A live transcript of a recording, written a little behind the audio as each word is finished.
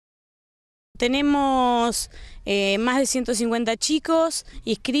tenemos más de 150 chicos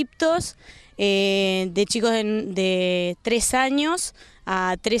inscriptos, de chicos de 3 años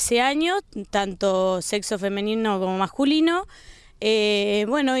a 13 años, tanto sexo femenino como masculino.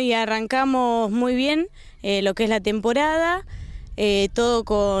 Bueno, y arrancamos muy bien lo que es la temporada,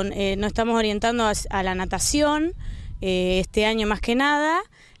 todo nos estamos orientando a la natación, este año más que nada.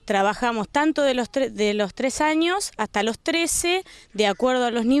 Trabajamos tanto de los 3 años hasta los 13, de acuerdo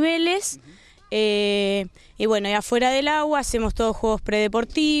a los niveles. Y bueno, y afuera del agua hacemos todos juegos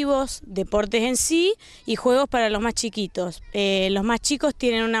predeportivos, deportes en sí y juegos para los más chiquitos. Los más chicos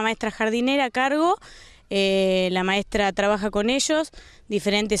tienen una maestra jardinera a cargo, la maestra trabaja con ellos,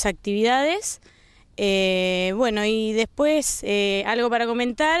 diferentes actividades. Bueno, y después algo para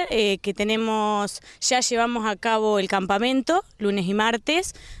comentar, que ya llevamos a cabo el campamento, lunes y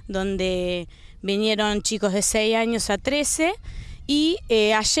martes, donde vinieron chicos de 6 años a 13, y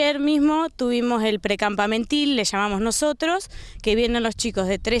ayer mismo tuvimos el precampamentil, le llamamos nosotros, que vienen los chicos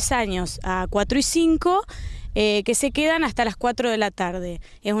de 3 años a 4 y 5, que se quedan hasta las 4 de la tarde.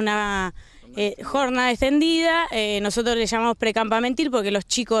 Es una jornada extendida, nosotros le llamamos precampamentil porque los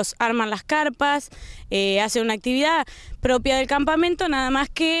chicos arman las carpas, hacen una actividad propia del campamento, nada más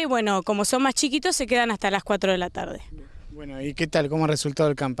que, bueno, como son más chiquitos, se quedan hasta las 4 de la tarde. Bueno, ¿y qué tal? ¿Cómo ha resultado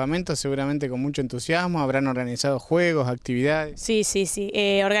el campamento? Seguramente con mucho entusiasmo, ¿habrán organizado juegos, actividades? Sí,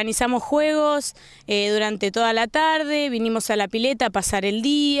 organizamos juegos durante toda la tarde, vinimos a la pileta a pasar el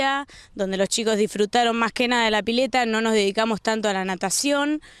día, donde los chicos disfrutaron más que nada de la pileta, no nos dedicamos tanto a la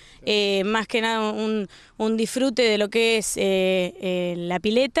natación, más que nada un disfrute de lo que es la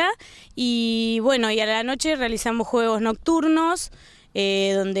pileta. Y bueno, y a la noche realizamos juegos nocturnos,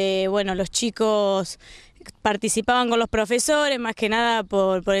 donde bueno, los chicos participaban con los profesores, más que nada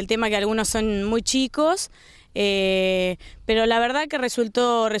por el tema que algunos son muy chicos, pero la verdad que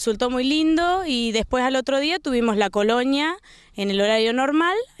resultó muy lindo. Y después al otro día tuvimos la colonia en el horario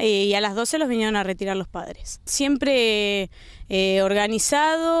normal, y a las 12 los vinieron a retirar los padres. Siempre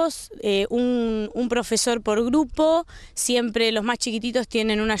organizados, un profesor por grupo, siempre los más chiquititos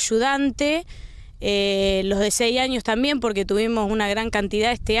tienen un ayudante, los de 6 años también, porque tuvimos una gran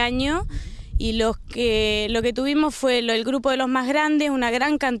cantidad este año. Y lo que tuvimos fue el grupo de los más grandes, una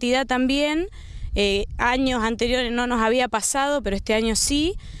gran cantidad también. Años anteriores no nos había pasado, pero este año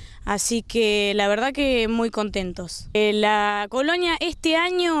sí. Así que la verdad que muy contentos. La colonia este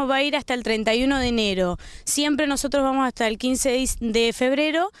año va a ir hasta el 31 de enero. Siempre nosotros vamos hasta el 15 de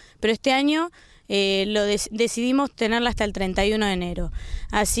febrero, pero este año decidimos tenerla hasta el 31 de enero.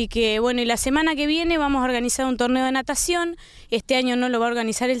 Así que bueno, y la semana que viene vamos a organizar un torneo de natación. Este año no lo va a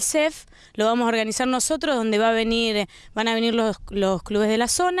organizar el CEF, lo vamos a organizar nosotros, donde van a venir los clubes de la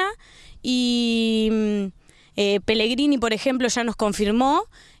zona. Y Pellegrini, por ejemplo, ya nos confirmó,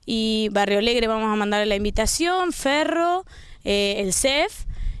 y Barrio Alegre vamos a mandarle la invitación, Ferro, el CEF.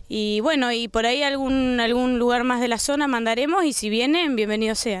 Y bueno, y por ahí algún lugar más de la zona mandaremos, y si vienen,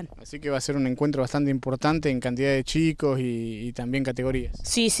 bienvenidos sean. Así que va a ser un encuentro bastante importante en cantidad de chicos y también categorías.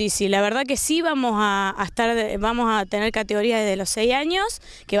 Sí, la verdad que sí, vamos a tener categorías desde los 6 años,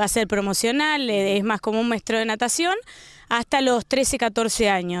 que va a ser promocional, es más como un maestro de natación, hasta los 13, 14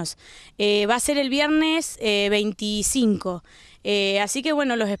 años. Va a ser el viernes 25, así que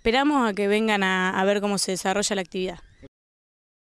bueno, los esperamos a que vengan a ver cómo se desarrolla la actividad.